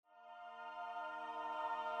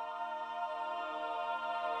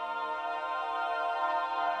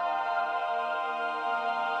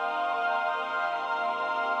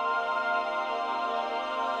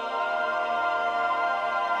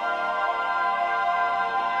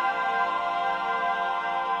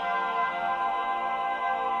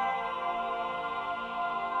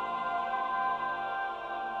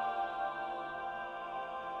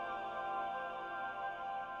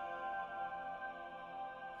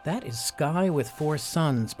That is Sky with Four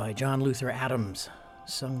Suns by John Luther Adams,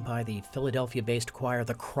 sung by the Philadelphia-based choir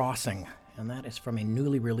The Crossing, and that is from a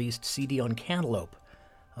newly released CD on Cantaloupe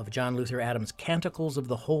of John Luther Adams' Canticles of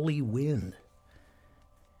the Holy Wind.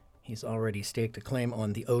 He's already staked a claim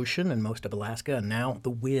on the ocean and most of Alaska, and now the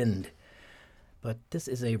wind. But this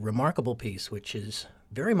is a remarkable piece, which is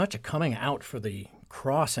very much a coming out for The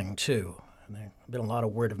Crossing, too. There's been a lot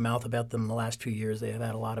of word of mouth about them in the last 2 years. They have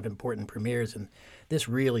had a lot of important premieres, and this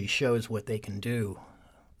really shows what they can do.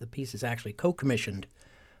 The piece is actually co-commissioned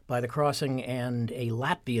by The Crossing and a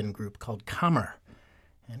Latvian group called Kammer.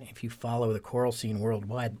 And if you follow the choral scene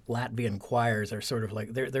worldwide, Latvian choirs are sort of like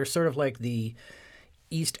they're sort of like the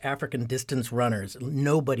East African distance runners.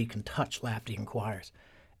 Nobody can touch Latvian choirs,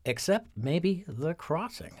 except maybe The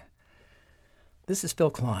Crossing. This is Phil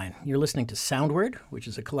Klein. You're listening to Soundword, which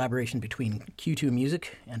is a collaboration between Q2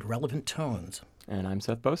 Music and Relevant Tones. And I'm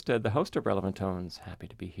Seth Bosted, the host of Relevant Tones. Happy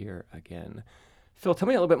to be here again. Phil, tell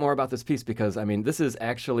me a little bit more about this piece, because, I mean, these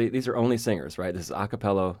are only singers, right? This is a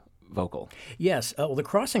cappella vocal. Yes. Well, The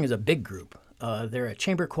Crossing is a big group. They're a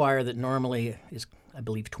chamber choir that normally is, I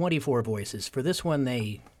believe, 24 voices. For this one,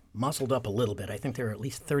 they muscled up a little bit. I think there are at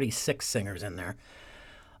least 36 singers in there.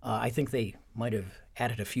 I think they might have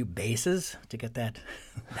added a few basses to get that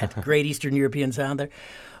great Eastern European sound there.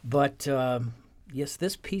 But yes,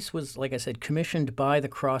 this piece was, like I said, commissioned by The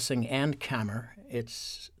Crossing and Kammer.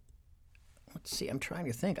 Let's see, I'm trying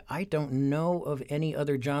to think. I don't know of any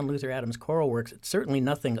other John Luther Adams choral works. It's certainly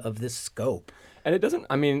nothing of this scope. And it doesn't,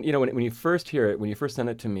 I mean, you know, when you first hear it, when you first sent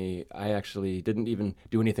it to me, I actually didn't even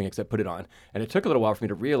do anything except put it on. And it took a little while for me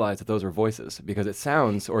to realize that those were voices, because it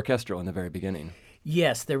sounds orchestral in the very beginning.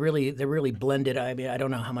 Yes, they're really blended. I mean, I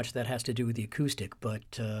don't know how much that has to do with the acoustic,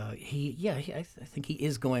 but I think he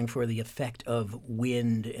is going for the effect of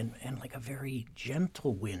wind and like a very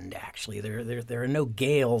gentle wind. Actually, there are no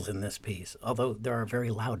gales in this piece, although there are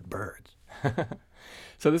very loud birds.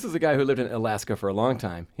 So this is a guy who lived in Alaska for a long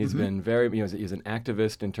time. He's been he's an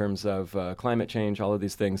activist in terms of climate change, all of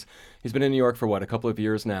these things. He's been in New York for, a couple of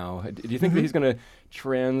years now. Do you think that he's going to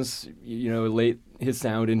translate his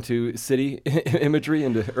sound into city imagery,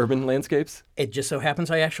 into urban landscapes? It just so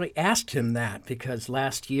happens I actually asked him that, because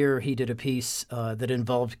last year he did a piece that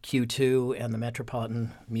involved Q2 and the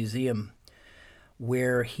Metropolitan Museum,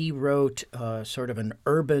 where he wrote sort of an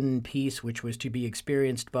urban piece which was to be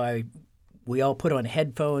experienced by, we all put on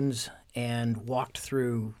headphones and walked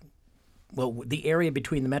through, the area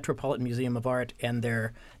between the Metropolitan Museum of Art and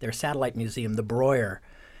their satellite museum, the Breuer.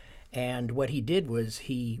 And what he did was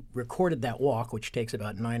he recorded that walk, which takes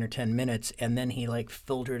about 9 or 10 minutes, and then he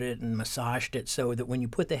filtered it and massaged it so that when you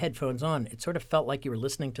put the headphones on, it sort of felt like you were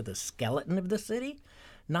listening to the skeleton of the city.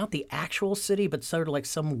 Not the actual city, but sort of like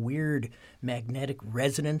some weird magnetic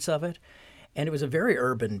resonance of it. And it was a very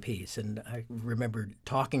urban piece, and I remember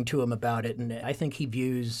talking to him about it, and I think he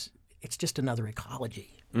views it's just another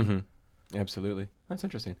ecology. Mm-hmm. Absolutely. That's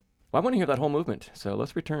interesting. Well, I want to hear that whole movement, so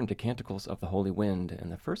let's return to Canticles of the Holy Wind,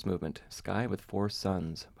 and the first movement, Sky with Four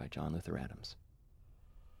Suns by John Luther Adams.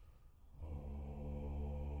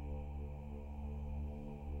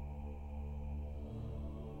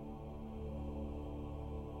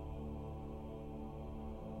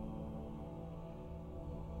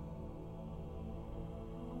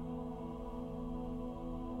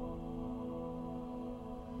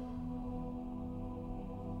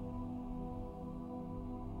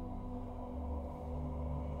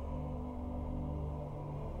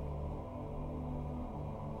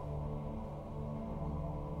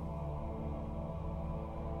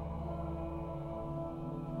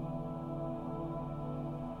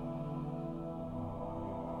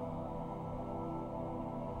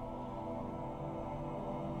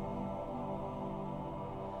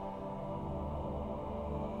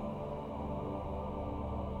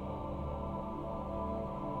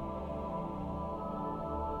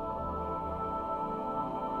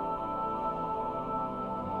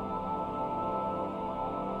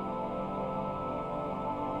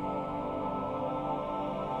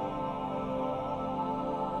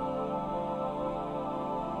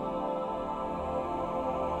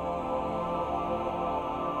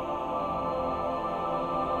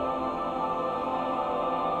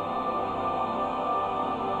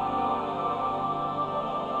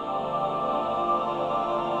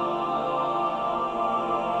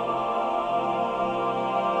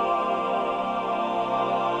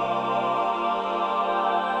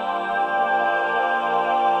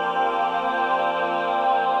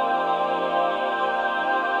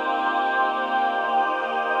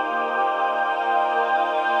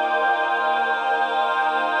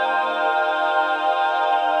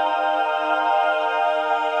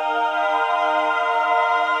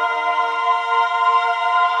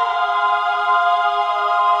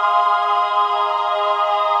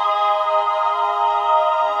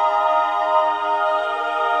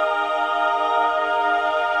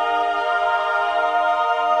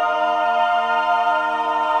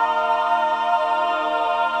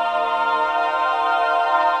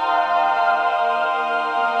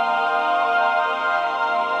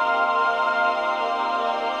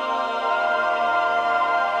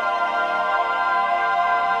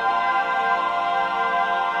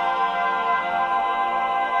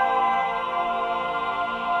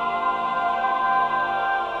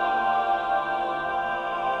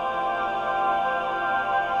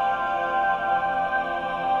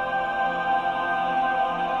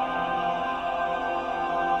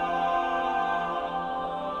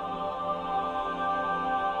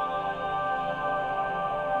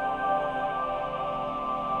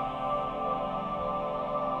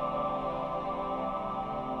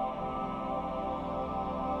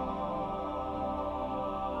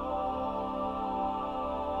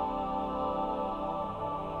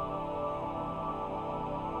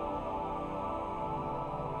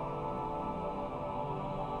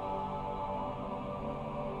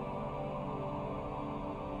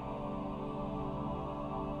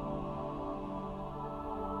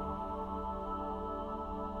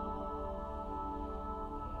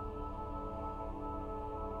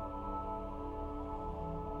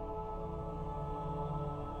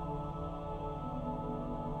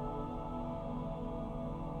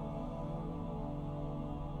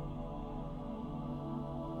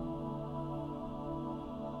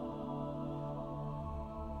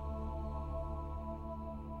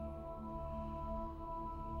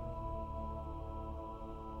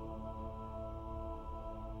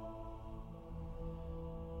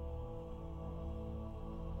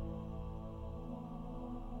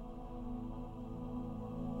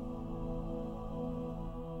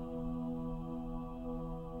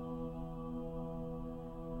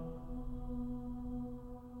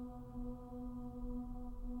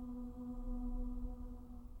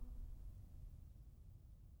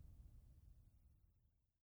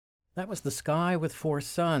 That was The Sky with Four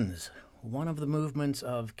Suns, one of the movements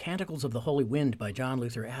of Canticles of the Holy Wind by John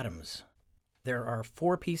Luther Adams. There are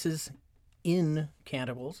four pieces in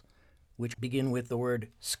Canticles, which begin with the word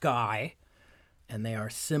sky, and they are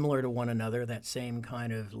similar to one another, that same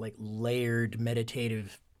kind of like layered,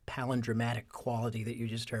 meditative, palindromatic quality that you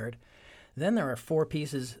just heard. Then there are four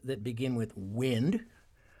pieces that begin with wind.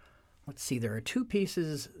 Let's see, there are two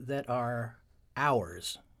pieces that are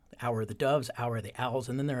hours. Hour of the Doves, Hour of the Owls,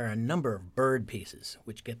 and then there are a number of bird pieces,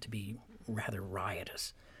 which get to be rather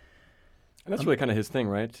riotous. And that's really kind of his thing,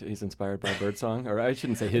 right? He's inspired by birdsong, or I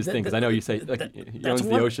shouldn't say his thing, because I know you say like, he owns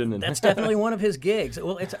the ocean. And that's definitely one of his gigs.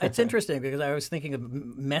 Well, it's interesting because I was thinking of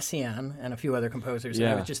Messiaen and a few other composers, and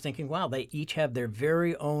I was just thinking, wow, they each have their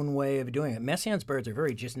very own way of doing it. Messiaen's birds are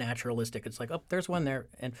very just naturalistic. It's like, oh, there's one there,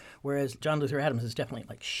 and whereas John Luther Adams is definitely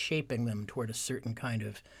like shaping them toward a certain kind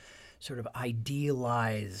of sort of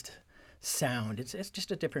idealized sound. It's just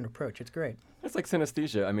a different approach. It's great. It's like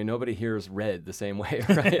synesthesia. I mean, nobody hears red the same way,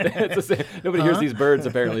 right? It's the same. Nobody hears these birds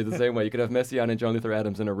apparently the same way. You could have Messiaen and John Luther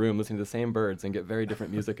Adams in a room listening to the same birds and get very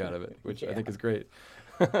different music out of it, which I think is great.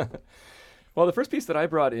 Well, the first piece that I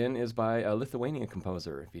brought in is by a Lithuanian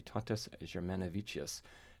composer, Vytautas Žermanavičius.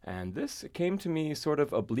 And this came to me sort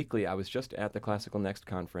of obliquely. I was just at the Classical Next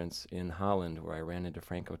conference in Holland where I ran into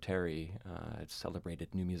Franco Terry, a celebrated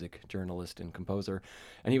new music journalist and composer.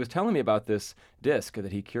 And he was telling me about this disc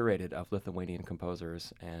that he curated of Lithuanian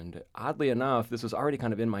composers. And oddly enough, this was already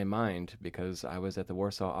kind of in my mind because I was at the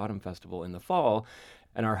Warsaw Autumn Festival in the fall.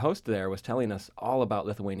 And our host there was telling us all about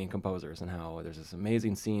Lithuanian composers and how there's this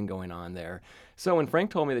amazing scene going on there. So when Frank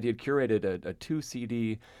told me that he had curated a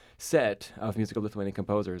 2-CD set of musical Lithuanian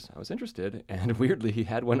composers, I was interested, and weirdly he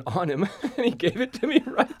had one on him, and he gave it to me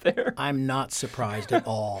right there. I'm not surprised at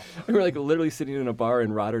all. We were like literally sitting in a bar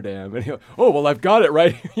in Rotterdam, and he goes, "Oh, well, I've got it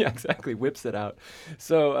right." Yeah, exactly, whips it out.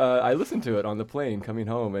 So I listened to it on the plane coming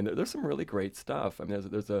home, and there's some really great stuff. I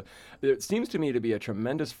mean, there seems to me to be a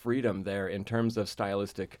tremendous freedom there in terms of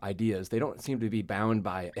stylistic ideas. They don't seem to be bound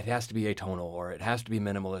by it has to be atonal or it has to be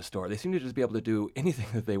minimalist, or they seem to just be able to do anything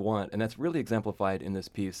that they want, and that's really exemplified in this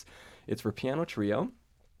piece. It's for piano trio.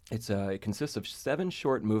 It consists of 7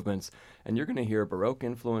 short movements, and you're going to hear Baroque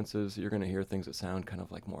influences. You're going to hear things that sound kind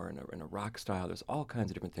of like more in a rock style. There's all kinds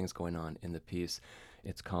of different things going on in the piece.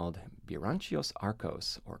 It's called Biranchios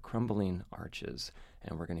Arcos, or Crumbling Arches,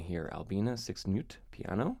 and we're going to hear Albina Sixnut,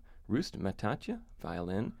 piano, Rust Matatia,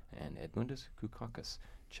 violin, and Edmundus Koukakis,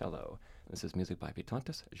 cello. This is music by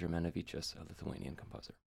Vytautas Žermanavičius, a Lithuanian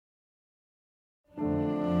composer.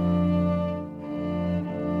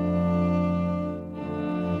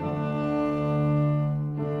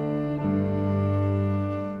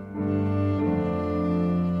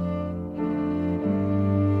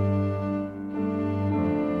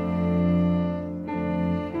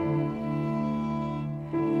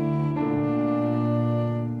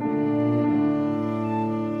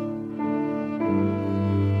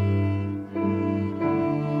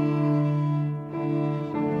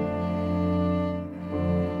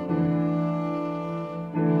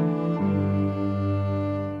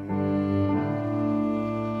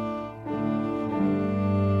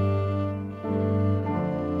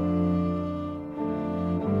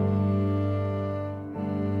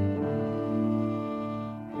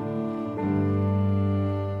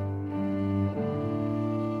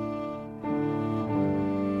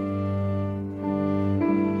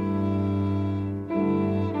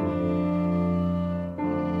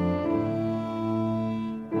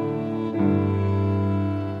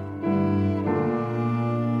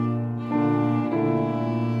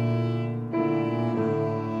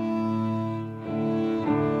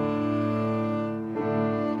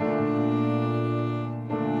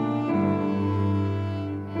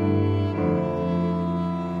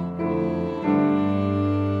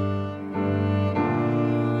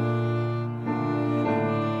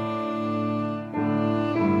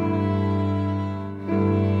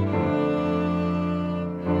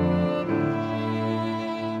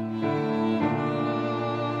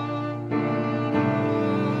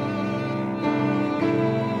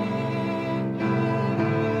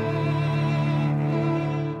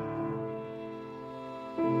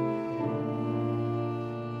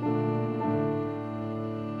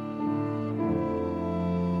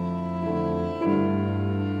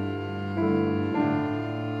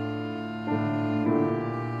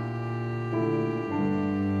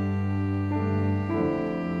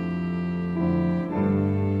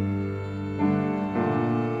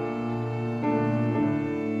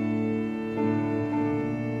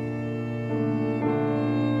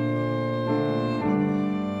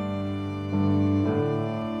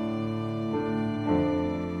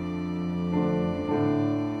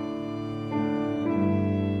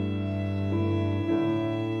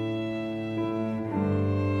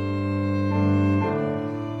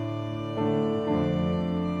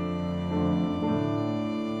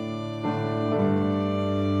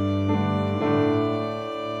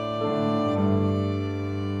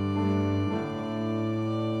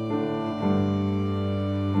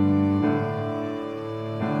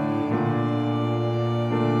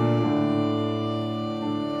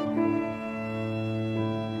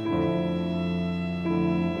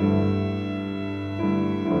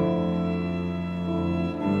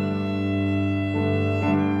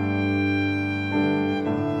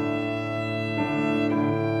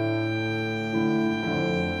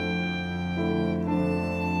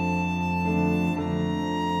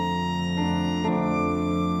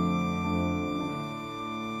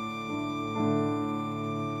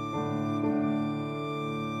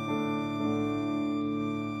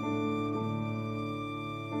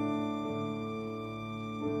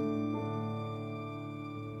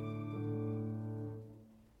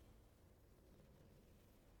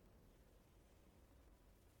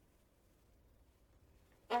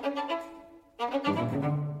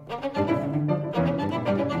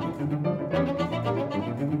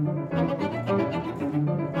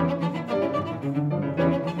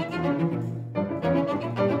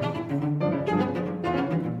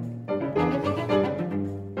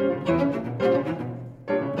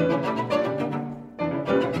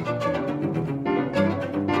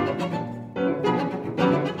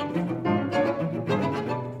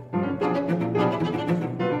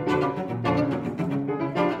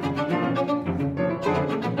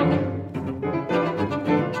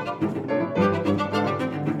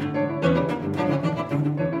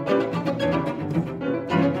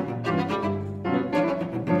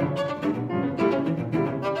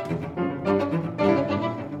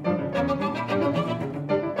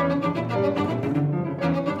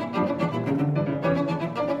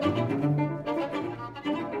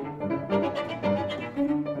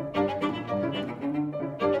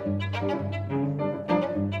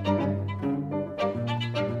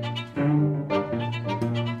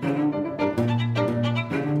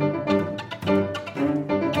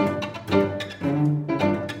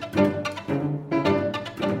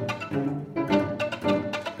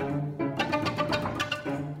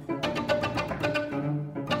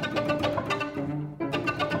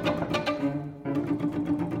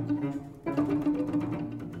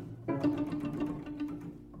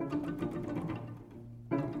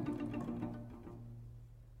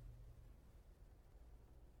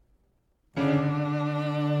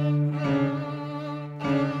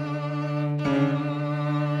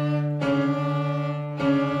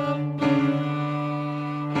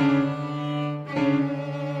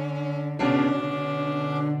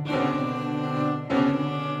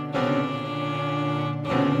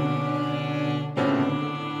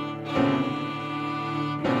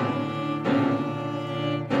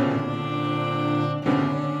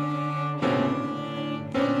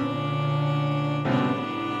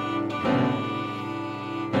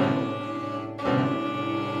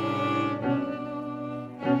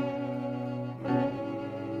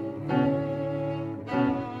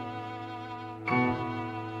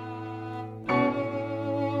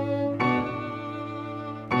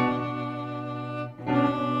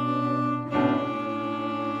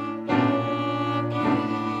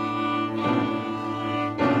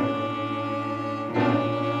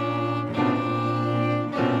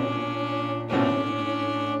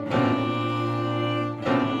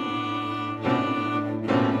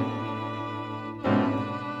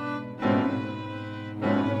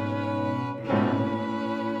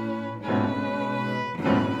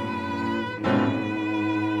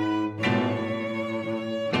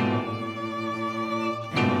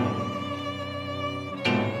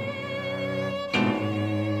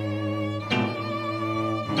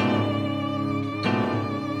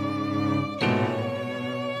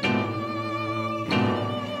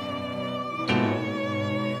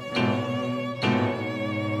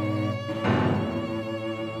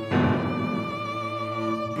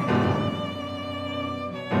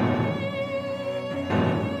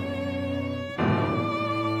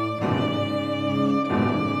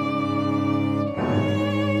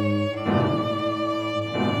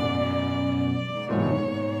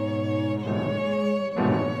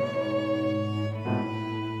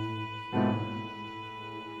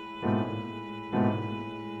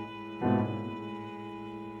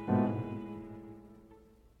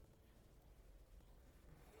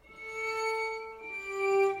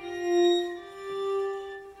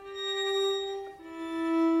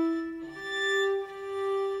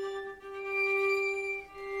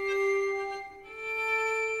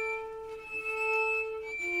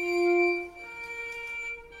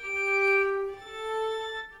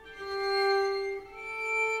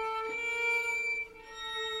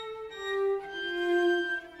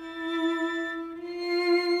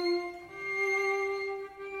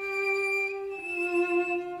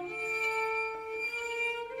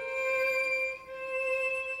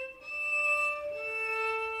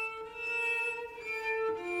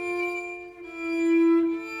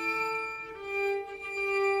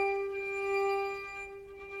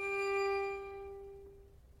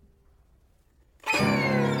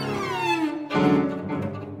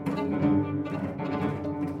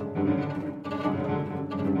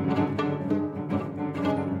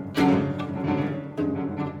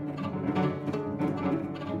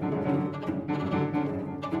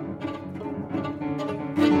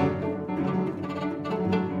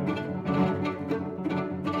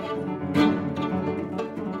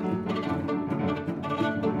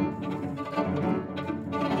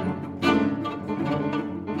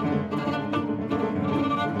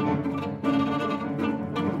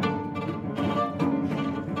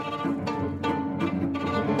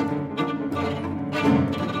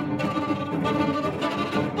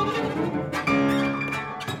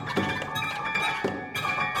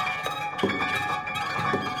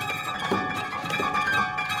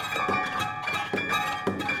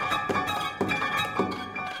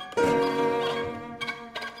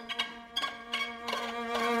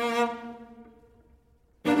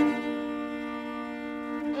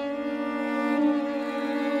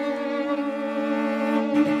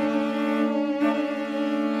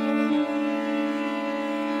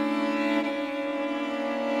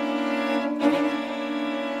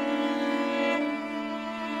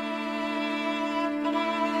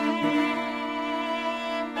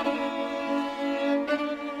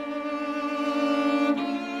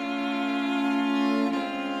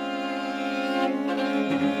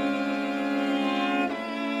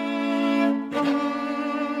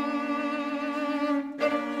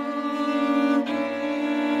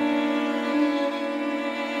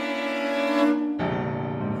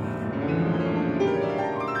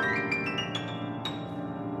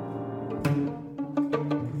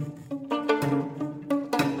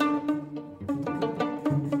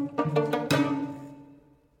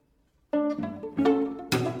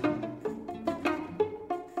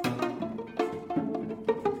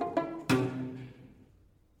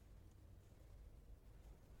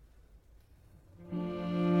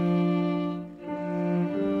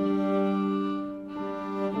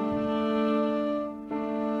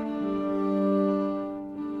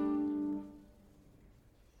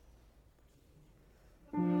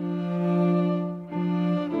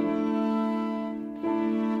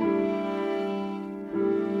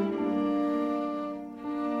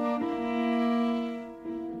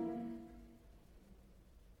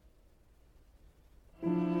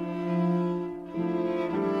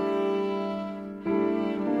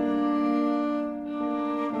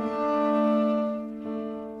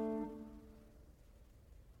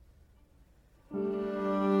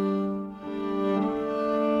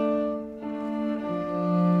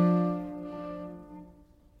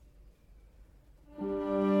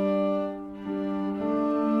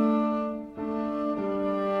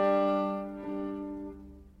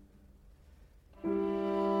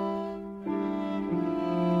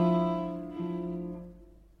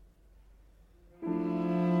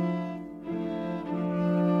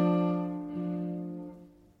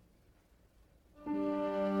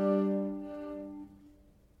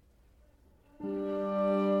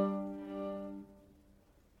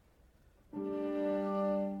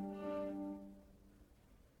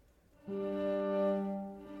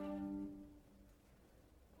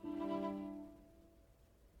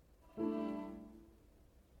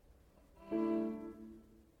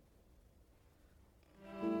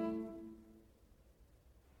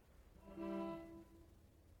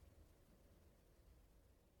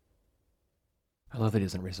 I love that he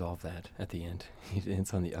doesn't resolve that at the end. He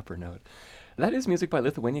ends on the upper note. That is music by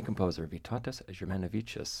Lithuanian composer Vytautas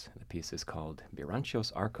Žemanavičius. The piece is called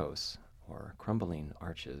Byrančios Arkos, or Crumbling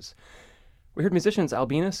Arches. We heard musicians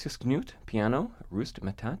Albinas Jusknut, piano, Rust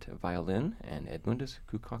Metat, violin, and Edmundas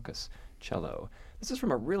Kukakas, cello. This is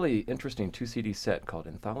from a really interesting 2-CD set called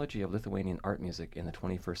Anthology of Lithuanian Art Music in the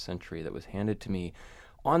 21st Century that was handed to me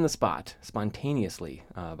on the spot, spontaneously,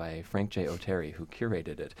 by Frank J. Oteri, who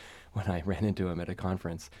curated it when I ran into him at a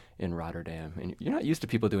conference in Rotterdam. And you're not used to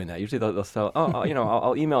people doing that. Usually they'll sell,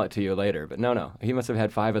 I'll email it to you later. But no, he must have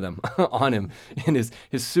had 5 of them on him in his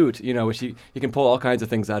suit, which he can pull all kinds of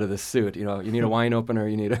things out of this suit. You need a wine opener,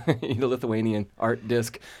 you need a Lithuanian art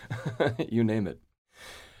disc, you name it.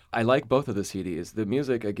 I like both of the CDs. The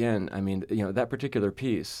music, again, that particular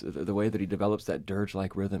piece, the way that he develops that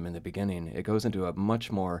dirge-like rhythm in the beginning, it goes into a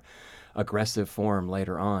much more aggressive form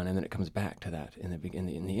later on, and then it comes back to that in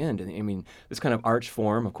the end. And this kind of arch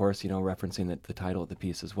form, of course, referencing the title of the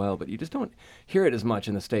piece as well, but you just don't hear it as much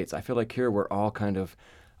in the States. I feel like here we're all kind of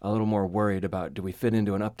a little more worried about, do we fit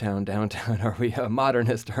into an uptown, downtown? Are we a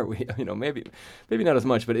modernist? Are we, maybe not as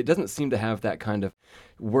much, but it doesn't seem to have that kind of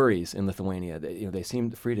worries in Lithuania. They seem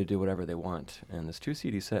free to do whatever they want. And this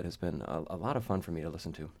 2-CD set has been a lot of fun for me to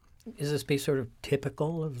listen to. Is this piece sort of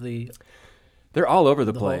typical of the... They're all over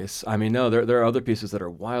the place. There are other pieces that are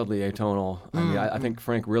wildly atonal. I think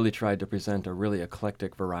Frank really tried to present a really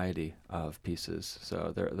eclectic variety of pieces.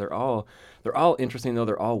 So they're all interesting, though.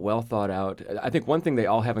 They're all well thought out. I think one thing they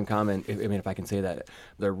all have in common, if I can say that,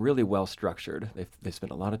 they're really well structured. They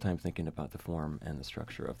spent a lot of time thinking about the form and the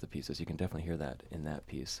structure of the pieces. You can definitely hear that in that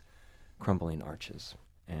piece, Crumbling Arches.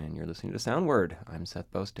 And you're listening to Soundword. I'm Seth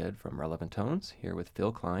Bosted from Relevant Tones, here with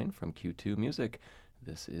Phil Klein from Q2 Music.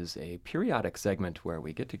 This is a periodic segment where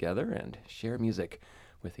we get together and share music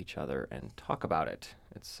with each other and talk about it.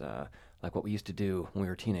 It's like what we used to do when we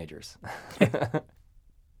were teenagers.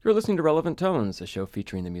 You're listening to Relevant Tones, a show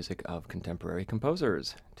featuring the music of contemporary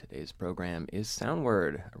composers. Today's program is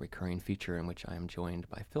Soundword, a recurring feature in which I am joined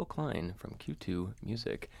by Phil Klein from Q2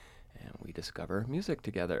 Music, and we discover music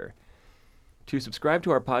together. To subscribe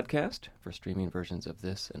to our podcast for streaming versions of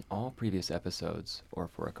this and all previous episodes, or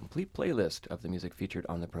for a complete playlist of the music featured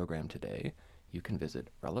on the program today, you can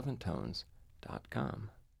visit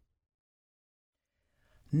relevanttones.com.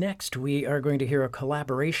 Next, we are going to hear a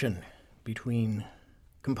collaboration between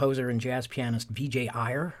composer and jazz pianist Vijay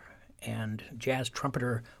Iyer and jazz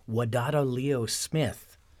trumpeter Wadada Leo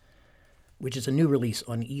Smith, which is a new release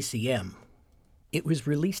on ECM. It was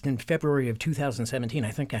released in February of 2017.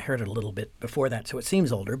 I think I heard it a little bit before that, so it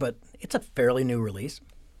seems older, but it's a fairly new release.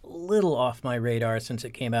 A little off my radar since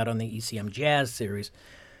it came out on the ECM Jazz series.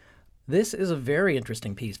 This is a very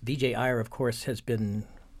interesting piece. Vijay Iyer, of course, has been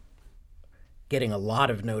getting a lot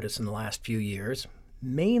of notice in the last few years,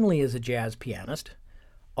 mainly as a jazz pianist,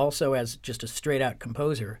 also as just a straight-out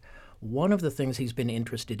composer. One of the things he's been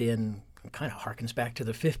interested in, kind of harkens back to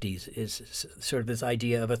the 50s, is sort of this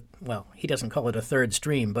idea of he doesn't call it a third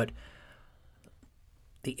stream, but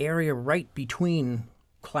the area right between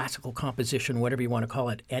classical composition, whatever you want to call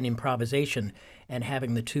it, and improvisation, and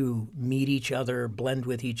having the two meet each other, blend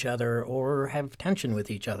with each other, or have tension with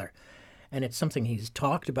each other. And it's something he's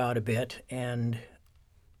talked about a bit, and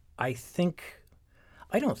I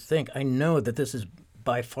know that this is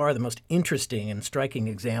by far the most interesting and striking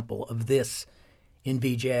example of this in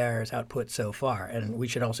Vijay Iyer's output so far. And we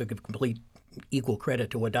should also give complete equal credit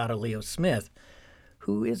to Wadada Leo Smith,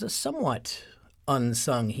 who is a somewhat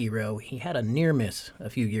unsung hero. He had a near miss a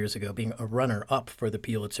few years ago, being a runner-up for the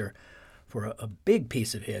Pulitzer for a big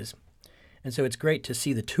piece of his. And so it's great to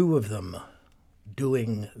see the two of them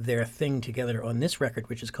doing their thing together on this record,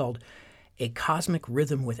 which is called A Cosmic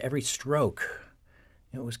Rhythm with Every Stroke.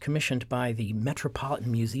 It was commissioned by the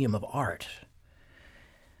Metropolitan Museum of Art,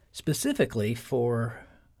 specifically for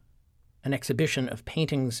an exhibition of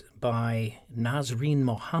paintings by Nazreen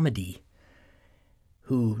Mohammadi,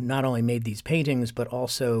 who not only made these paintings, but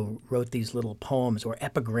also wrote these little poems or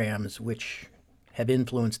epigrams which have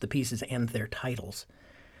influenced the pieces and their titles.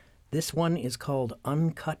 This one is called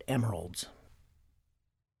Uncut Emeralds.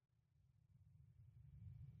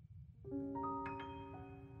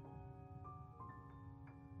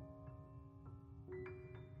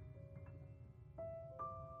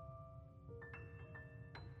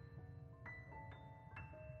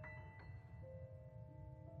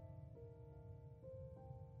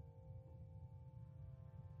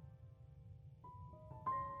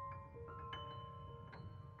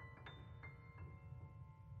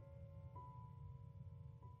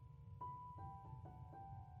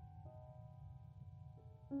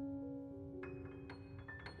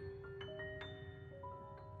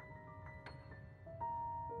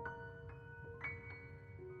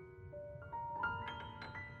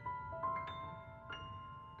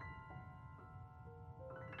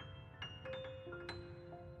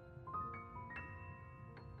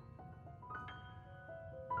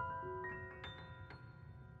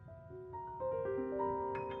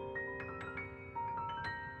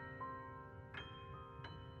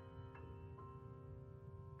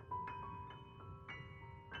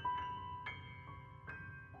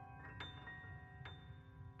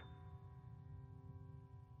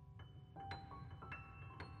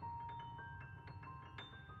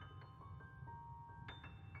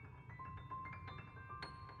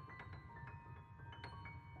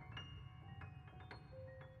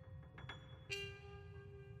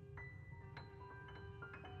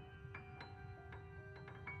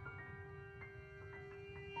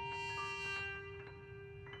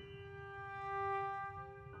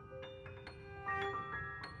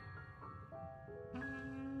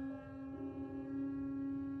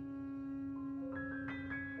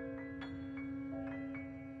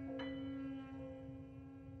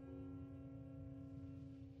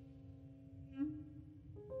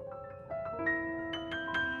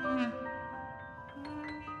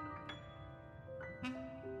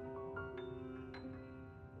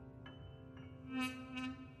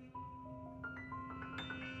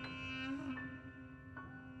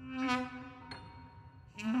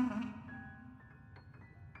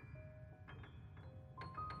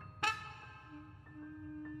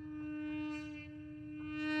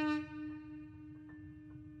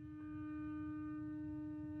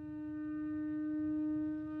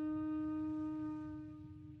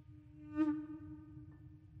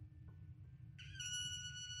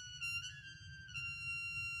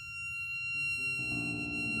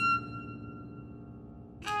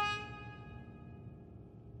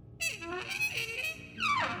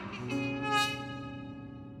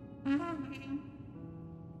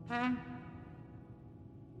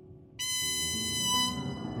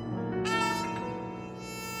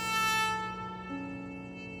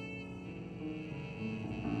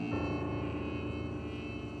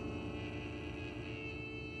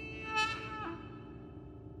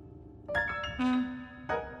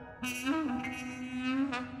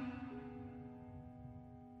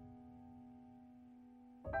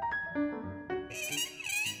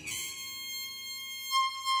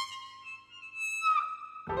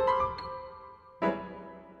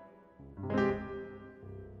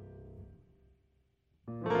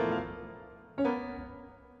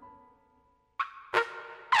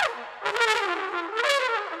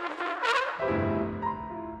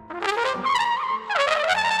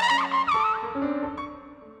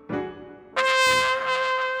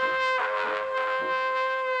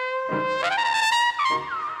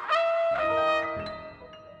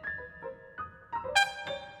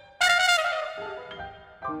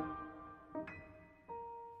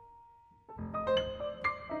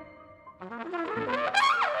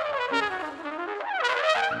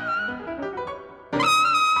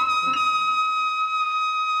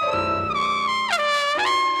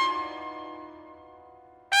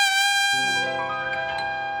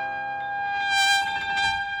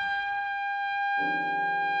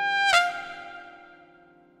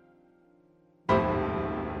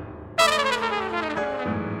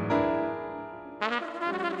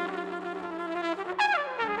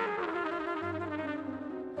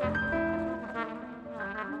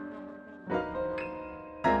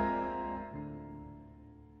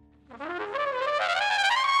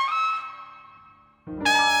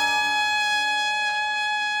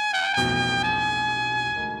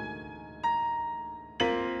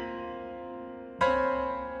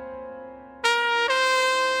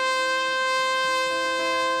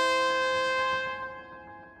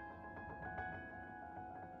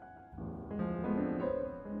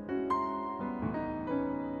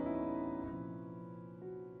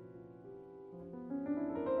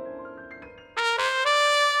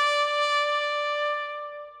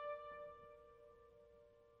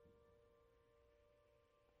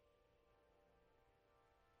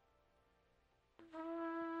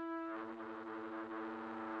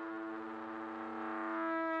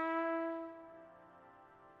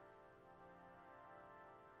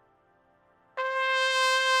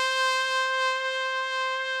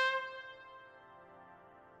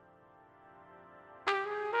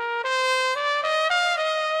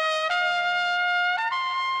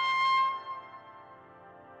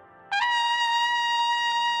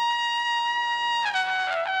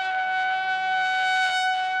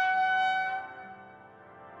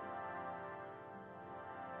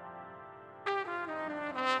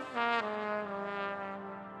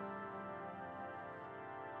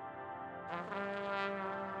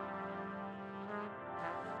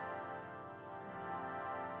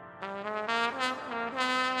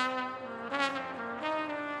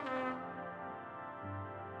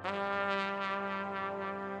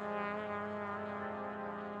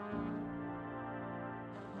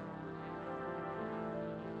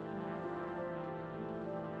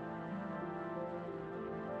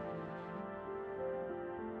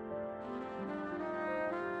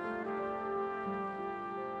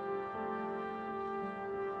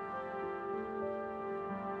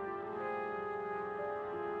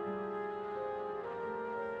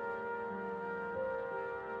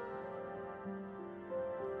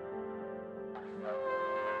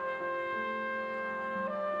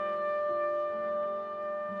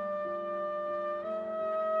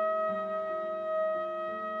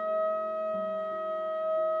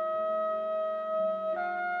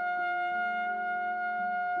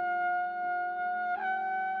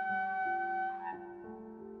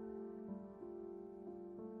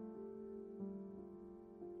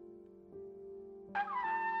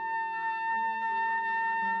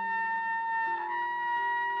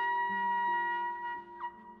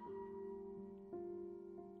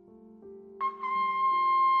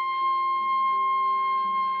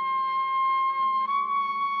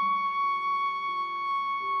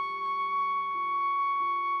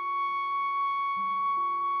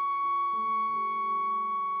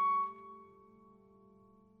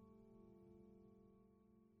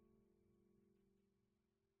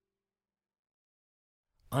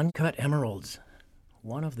 Uncut Emeralds,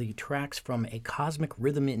 one of the tracks from A Cosmic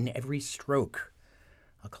Rhythm in Every Stroke,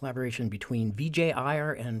 a collaboration between Vijay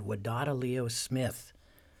Iyer and Wadada Leo Smith.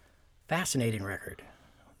 Fascinating record.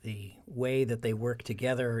 The way that they work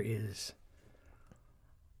together is,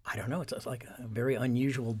 I don't know, it's like a very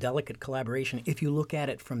unusual, delicate collaboration. If you look at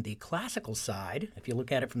it from the classical side, if you look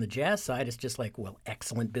at it from the jazz side, it's just like, well,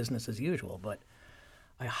 excellent business as usual. But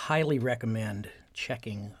I highly recommend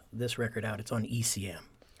checking this record out. It's on ECM.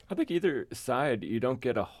 I think either side, you don't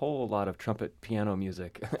get a whole lot of trumpet piano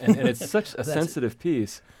music, and it's such a sensitive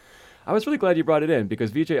piece. I was really glad you brought it in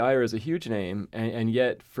because Vijay Iyer is a huge name, and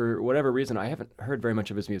yet for whatever reason, I haven't heard very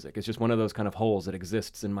much of his music. It's just one of those kind of holes that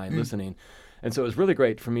exists in my listening. And so it was really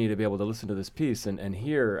great for me to be able to listen to this piece and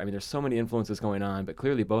hear, I mean, there's so many influences going on, but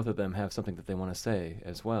clearly both of them have something that they want to say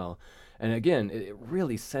as well. And again,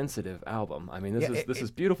 really sensitive album. I mean, this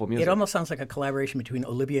is beautiful music. It almost sounds like a collaboration between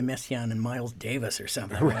Olivier Messiaen and Miles Davis or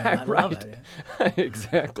something. Right, I love it. Yeah.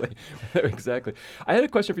 Exactly. I had a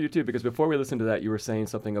question for you too, because before we listened to that, you were saying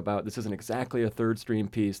something about this isn't exactly a third stream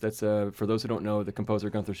piece. That's for those who don't know, the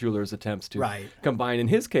composer Gunther Schuler's attempts to combine. In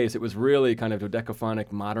his case, it was really kind of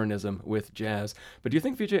dodecaphonic modernism with jazz. But do you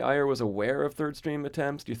think Vijay Iyer was aware of third stream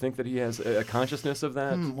attempts? Do you think that he has a consciousness of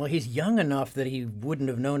that? Well, he's young enough that he wouldn't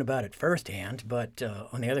have known about it firsthand, but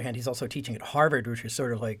on the other hand, he's also teaching at Harvard, which is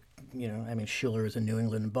sort of like, Schuler is a New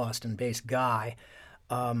England and Boston-based guy.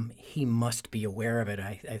 He must be aware of it.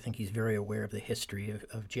 I think he's very aware of the history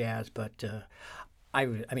of jazz, but I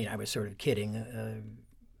was sort of kidding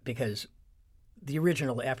because the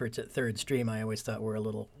original efforts at Third Stream I always thought were a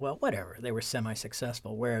little, well, whatever. They were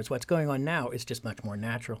semi-successful, whereas what's going on now is just much more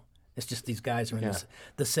natural. It's just these guys are in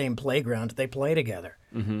the same playground. They play together.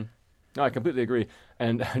 Mm-hmm. No, I completely agree.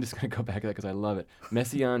 And I'm just going to go back to that because I love it.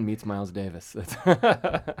 Messiaen meets Miles Davis.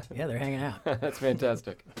 Yeah, they're hanging out. That's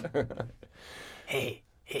fantastic. Hey,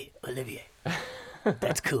 Olivier.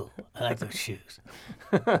 That's cool. I like those shoes.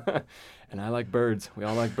 And I like birds. We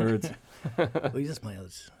all like birds. Luis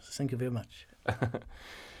Miles. Thank you very much.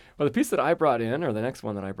 Well, the piece that I brought in, or the next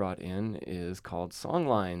one that I brought in, is called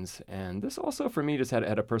Songlines. And this also, for me, just had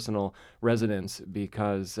a personal resonance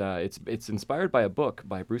because it's inspired by a book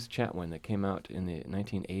by Bruce Chatwin that came out in the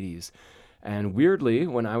 1980s. And weirdly,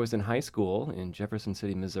 when I was in high school in Jefferson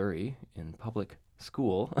City, Missouri, in public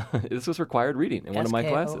school, this was required reading in one of my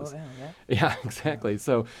classes. Yeah, exactly.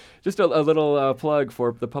 So just a little plug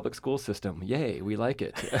for the public school system. Yay, we like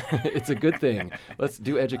it. It's a good thing. Let's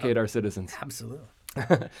educate our citizens. Absolutely.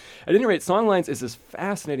 At any rate, Songlines is this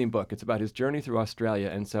fascinating book. It's about his journey through Australia,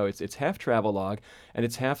 and so it's half travelogue and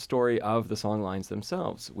it's half story of the songlines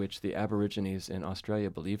themselves, which the Aborigines in Australia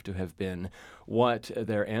believed to have been what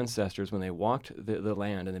their ancestors, when they walked the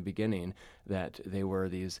land in the beginning, that they were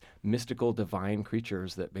these mystical divine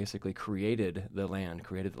creatures that basically created the land,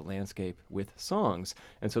 created the landscape with songs.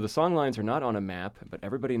 And so the songlines are not on a map, but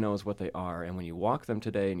everybody knows what they are. And when you walk them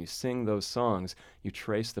today and you sing those songs, you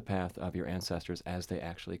trace the path of your ancestors as they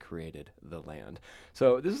actually created the land.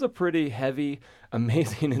 So this is a pretty heavy,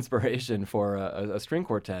 amazing inspiration for a string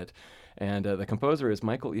quartet. And the composer is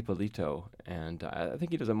Michael Ippolito, and I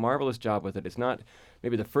think he does a marvelous job with it. It's not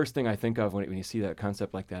maybe the first thing I think of when you see that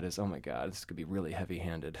concept like that is, oh my God, this could be really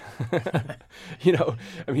heavy-handed.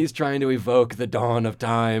 He's trying to evoke the dawn of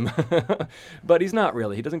time, but he's not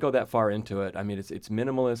really. He doesn't go that far into it. I mean, it's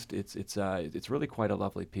minimalist. It's really quite a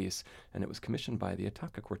lovely piece, and it was commissioned by the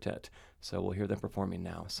Ataka Quartet. So we'll hear them performing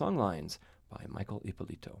now. Songlines by Michael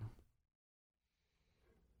Ippolito.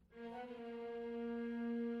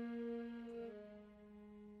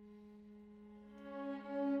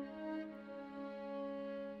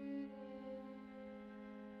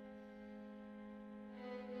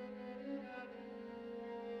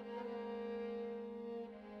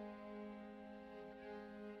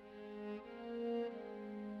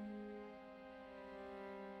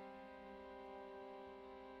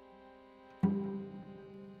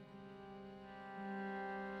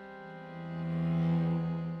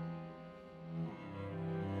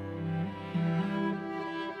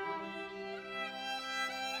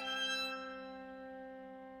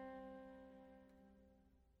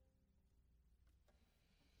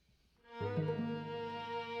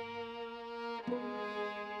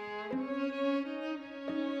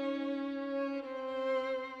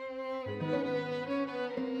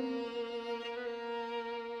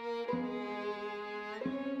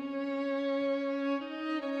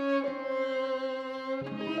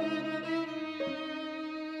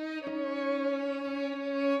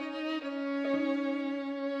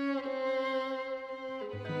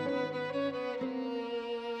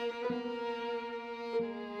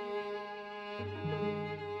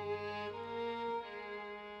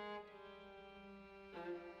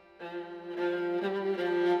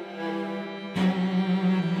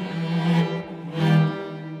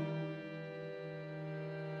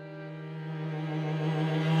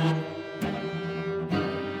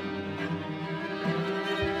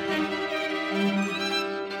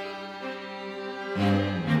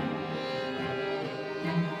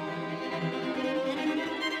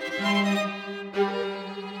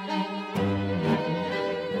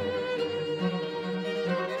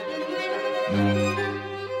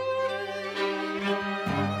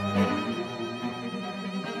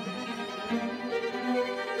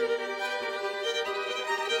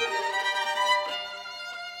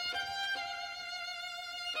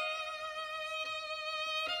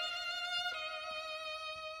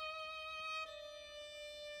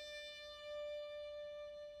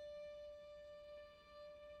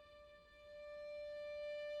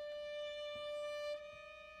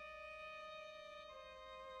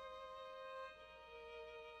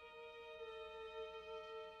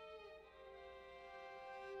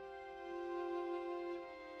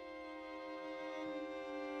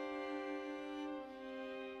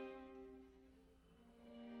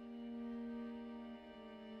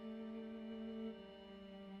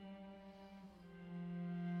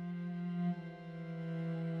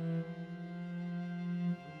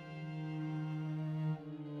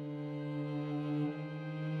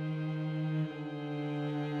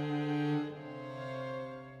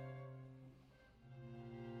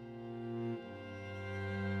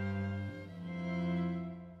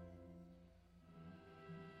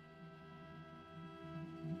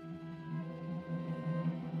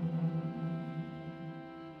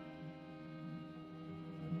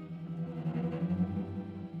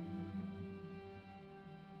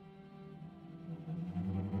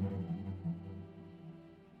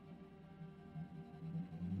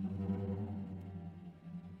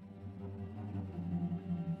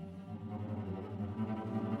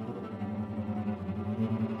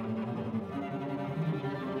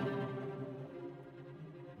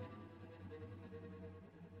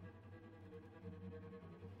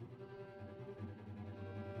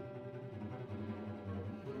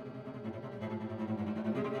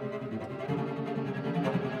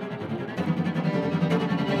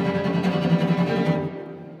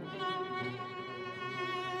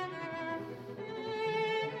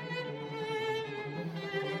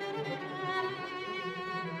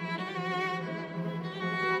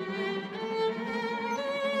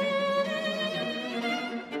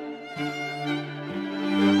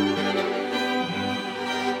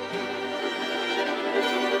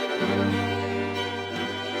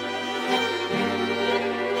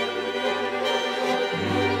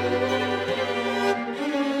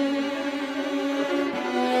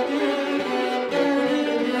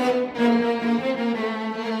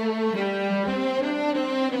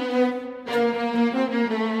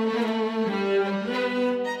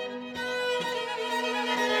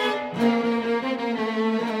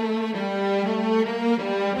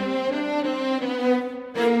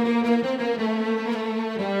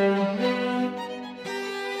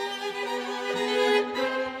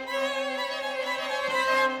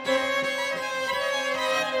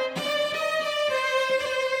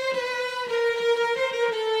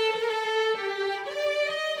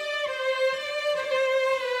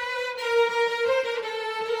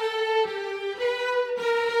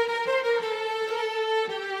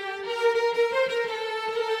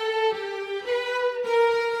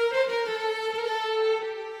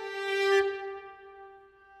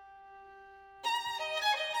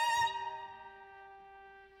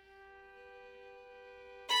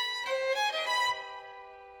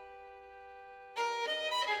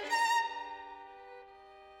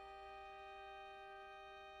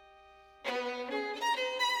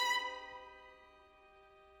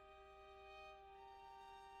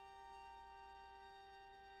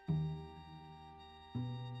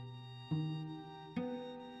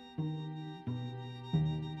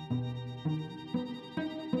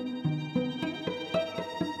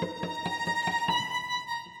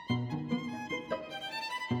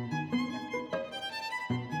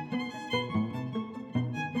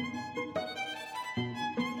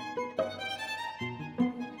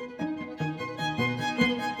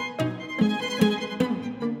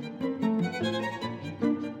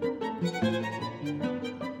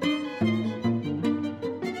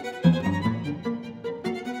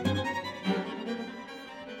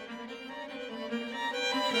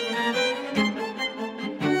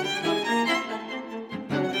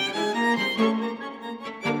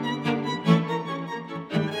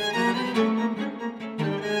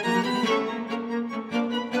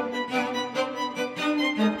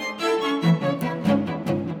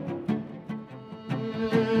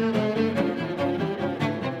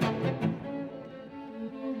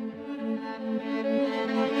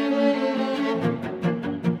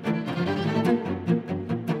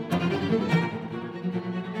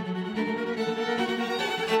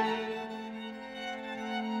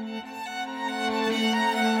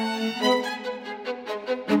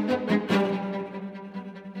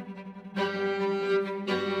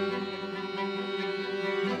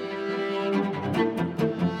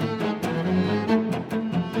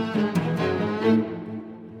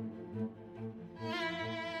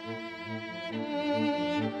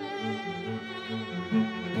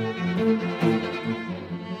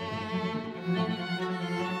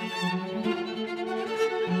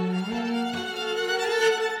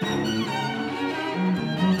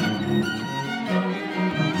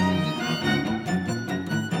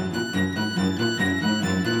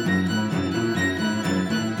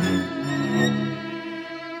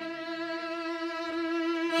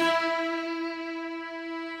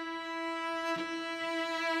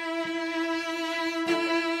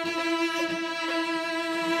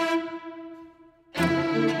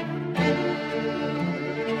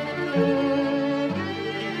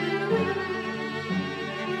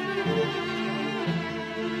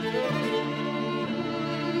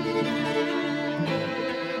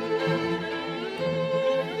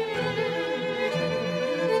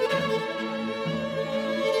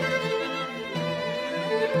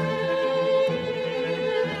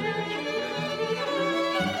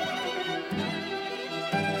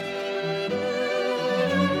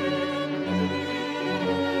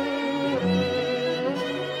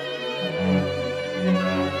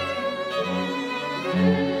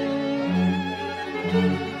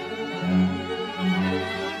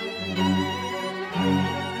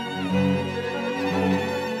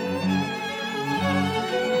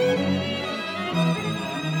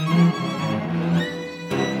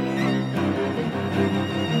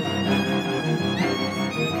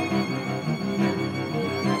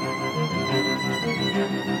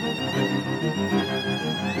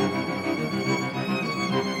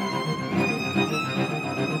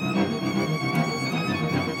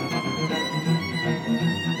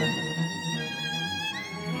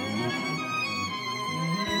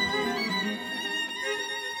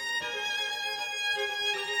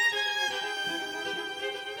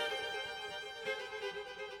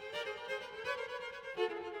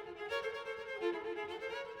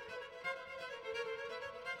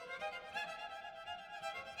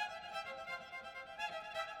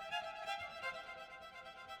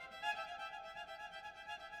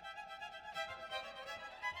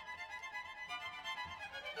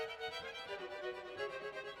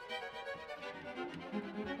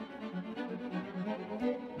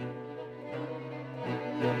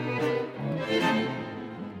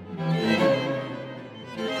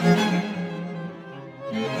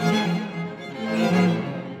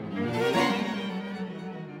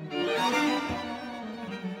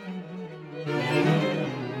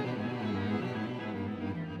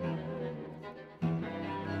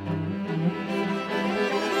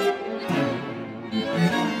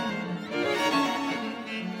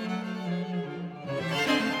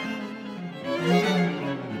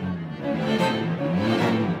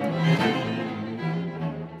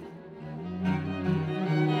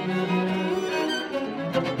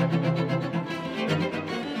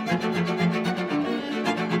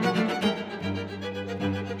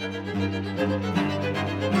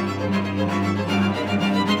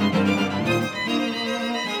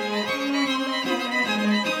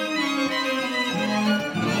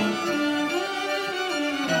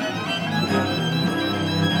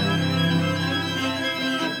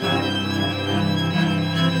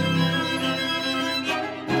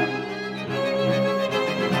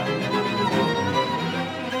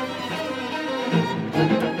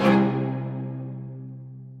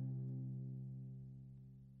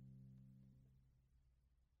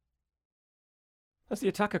 That's the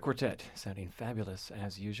Ithaca Quartet, sounding fabulous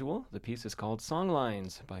as usual. The piece is called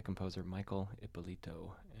Songlines by composer Michael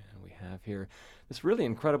Ippolito. And we have here this really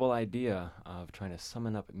incredible idea of trying to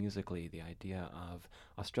summon up musically the idea of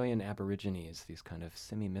Australian Aborigines, these kind of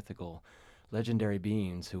semi-mythical legendary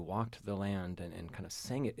beings who walked the land and kind of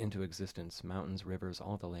sang it into existence, mountains, rivers,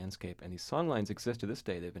 all of the landscape. And these songlines exist to this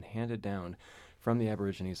day. They've been handed down from the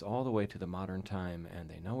Aborigines all the way to the modern time, and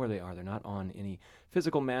they know where they are. They're not on any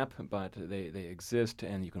physical map, but they exist,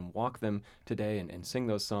 and you can walk them today and sing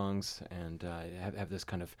those songs and have this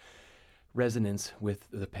kind of resonance with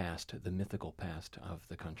the past, the mythical past of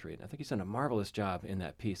the country. And I think he's done a marvelous job in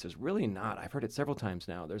that piece. There's really not, I've heard it several times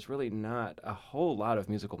now, there's really not a whole lot of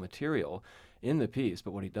musical material in the piece,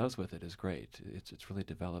 but what he does with it is great. It's really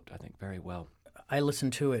developed, I think, very well. I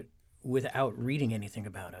listened to it without reading anything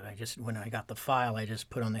about it. When I got the file, I just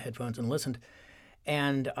put on the headphones and listened.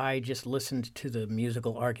 And I just listened to the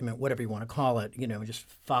musical argument, whatever you want to call it, just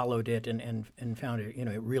followed it and found it,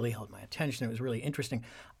 it really held my attention. It was really interesting.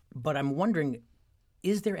 But I'm wondering,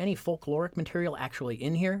 is there any folkloric material actually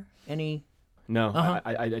in here? Any? No,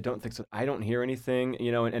 I don't think so. I don't hear anything,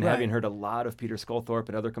 and Right. having heard a lot of Peter Sculthorpe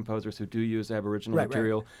and other composers who do use Aboriginal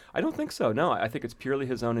material, I don't think so. No, I think it's purely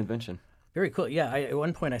his own invention. Very cool. Yeah, at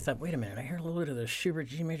one point I thought, wait a minute, I hear a little bit of the Schubert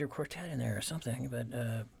G major quartet in there or something, but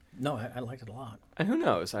no, I liked it a lot. And who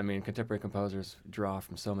knows? I mean, contemporary composers draw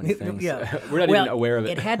from so many things. Yeah. We're not even aware of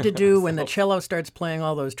it. It had to do when the cello starts playing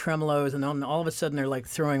all those tremolos, and then all of a sudden they're like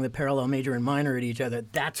throwing the parallel major and minor at each other.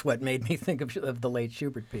 That's what made me think of the late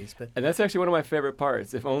Schubert piece. But And that's actually one of my favorite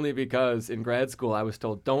parts, if only because in grad school I was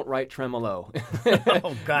told, don't write tremolo.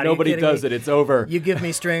 oh God, Nobody does it. It's over. You give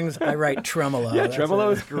me strings, I write tremolo. Yeah, tremolo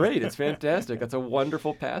is great. It's fantastic. That's a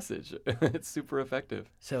wonderful passage. It's super effective.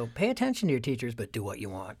 So pay attention to your teachers, but do what you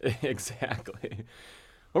want. Exactly.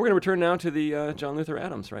 Well, we're going to return now to the John Luther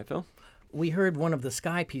Adams, right, Phil? We heard one of the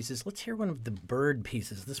sky pieces. Let's hear one of the bird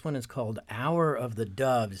pieces. This one is called Hour of the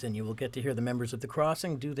Doves, and you will get to hear the members of the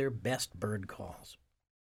Crossing do their best bird calls.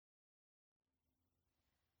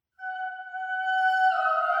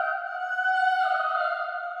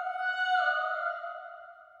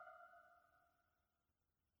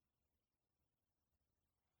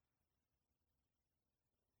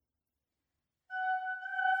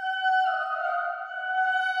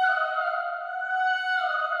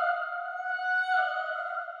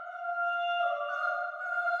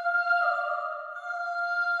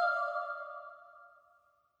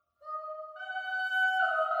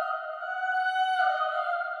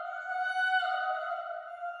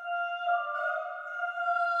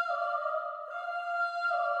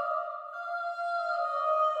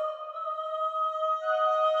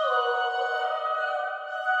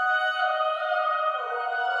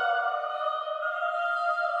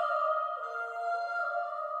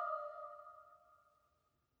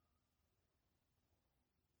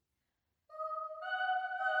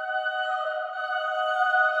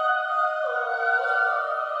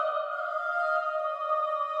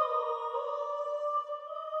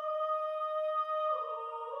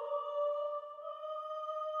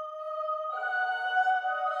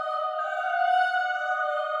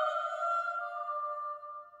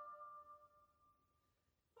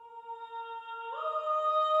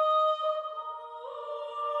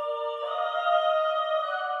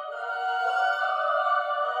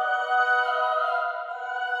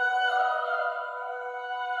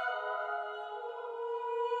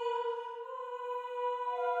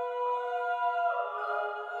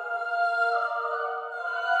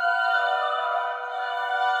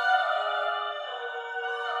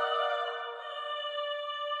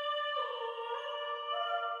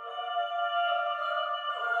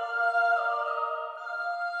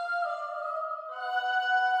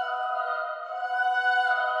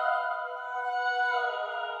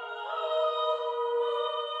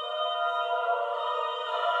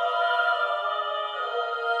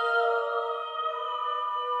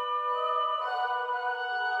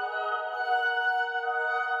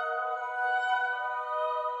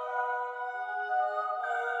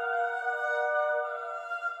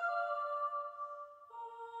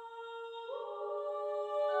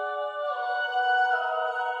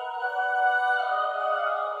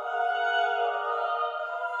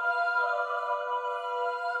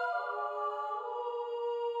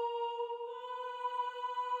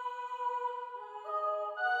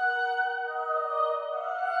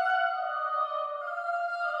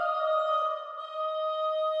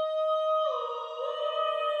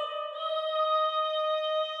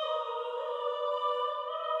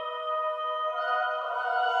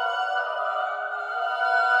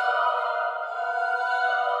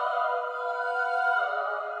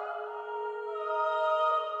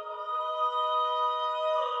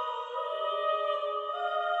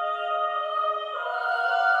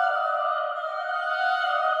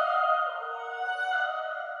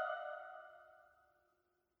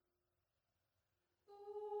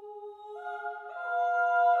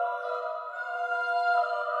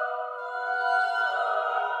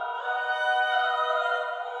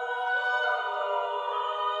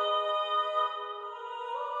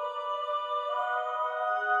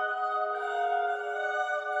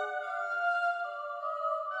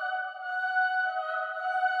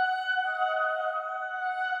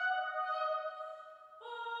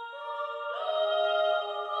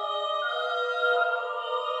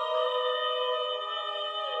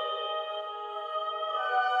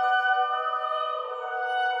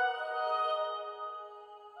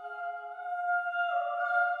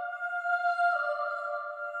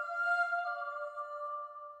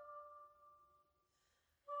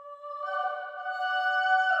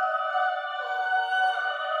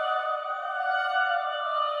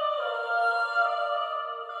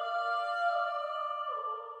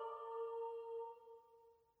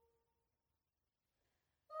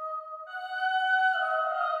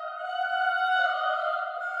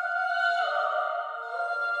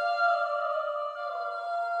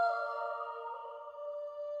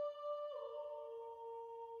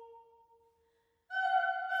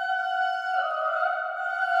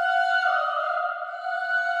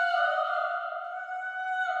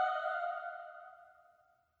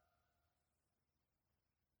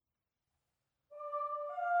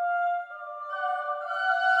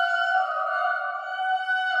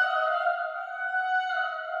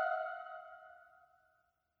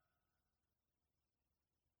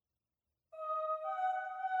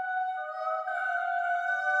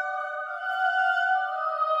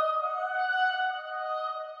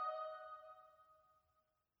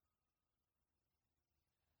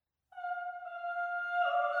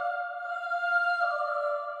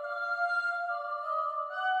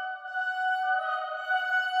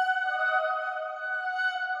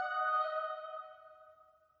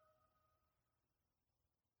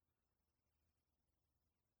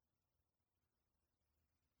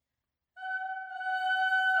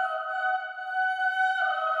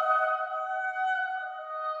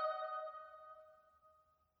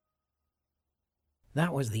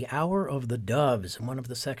 That was The Hour of the Doves, one of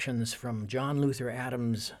the sections from John Luther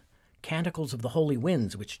Adams' Canticles of the Holy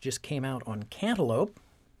Winds, which just came out on Cantaloupe,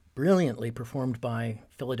 brilliantly performed by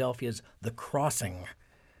Philadelphia's The Crossing.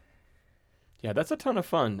 Yeah, that's a ton of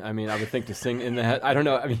fun. I mean, I would think to sing in that. I don't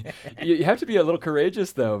know. I mean, you have to be a little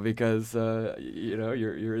courageous though, because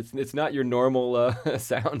it's not your normal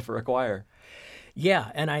sound for a choir.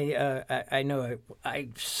 Yeah, and I know I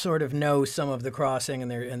sort of know some of The Crossing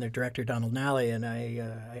and their director Donald Nally, and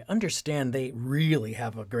I understand they really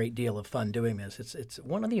have a great deal of fun doing this. It's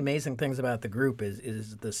one of the amazing things about the group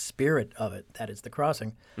is the spirit of it. That is The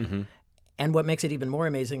Crossing. Mm-hmm. And what makes it even more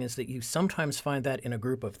amazing is that you sometimes find that in a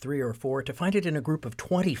group of 3 or 4. To find it in a group of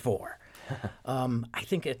 24, I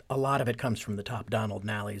think a lot of it comes from the top. Donald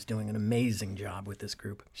Nally is doing an amazing job with this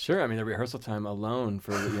group. Sure. I mean, the rehearsal time alone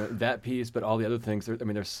for that piece, but all the other things,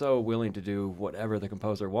 they're so willing to do whatever the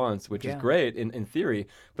composer wants, which is great in theory,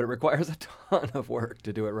 but it requires a ton of work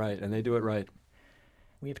to do it right, and they do it right.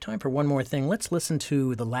 We have time for one more thing. Let's listen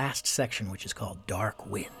to the last section, which is called Dark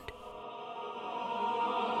Wind.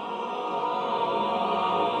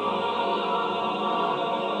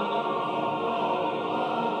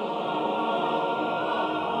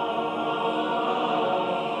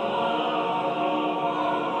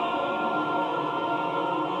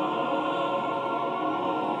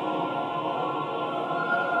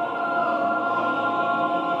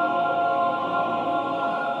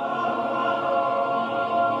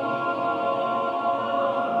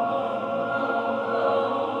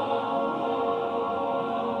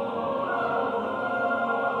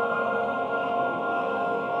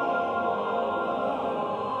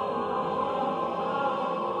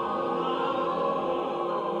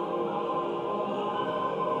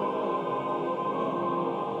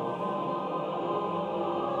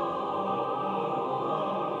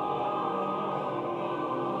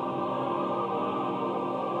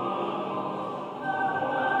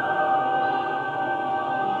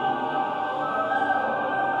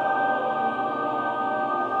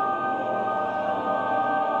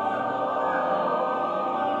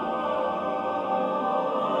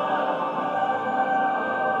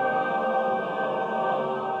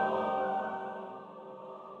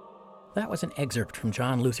 That was an excerpt from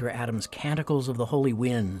John Luther Adams' Canticles of the Holy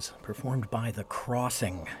Winds, performed by The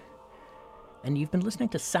Crossing. And you've been listening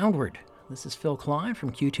to Soundward. This is Phil Klein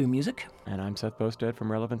from Q2 Music. And I'm Seth Boustead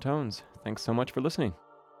from Relevant Tones. Thanks so much for listening.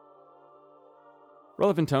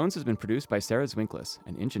 Relevant Tones has been produced by Sarah Zwinklis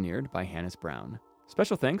and engineered by Hannes Brown.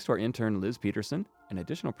 Special thanks to our intern Liz Peterson and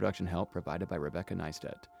additional production help provided by Rebecca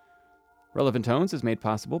Neistat. Relevant Tones is made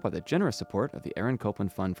possible by the generous support of the Aaron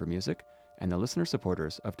Copland Fund for Music and the listener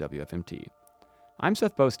supporters of WFMT. I'm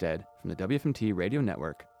Seth Boustead from the WFMT Radio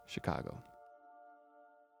Network, Chicago.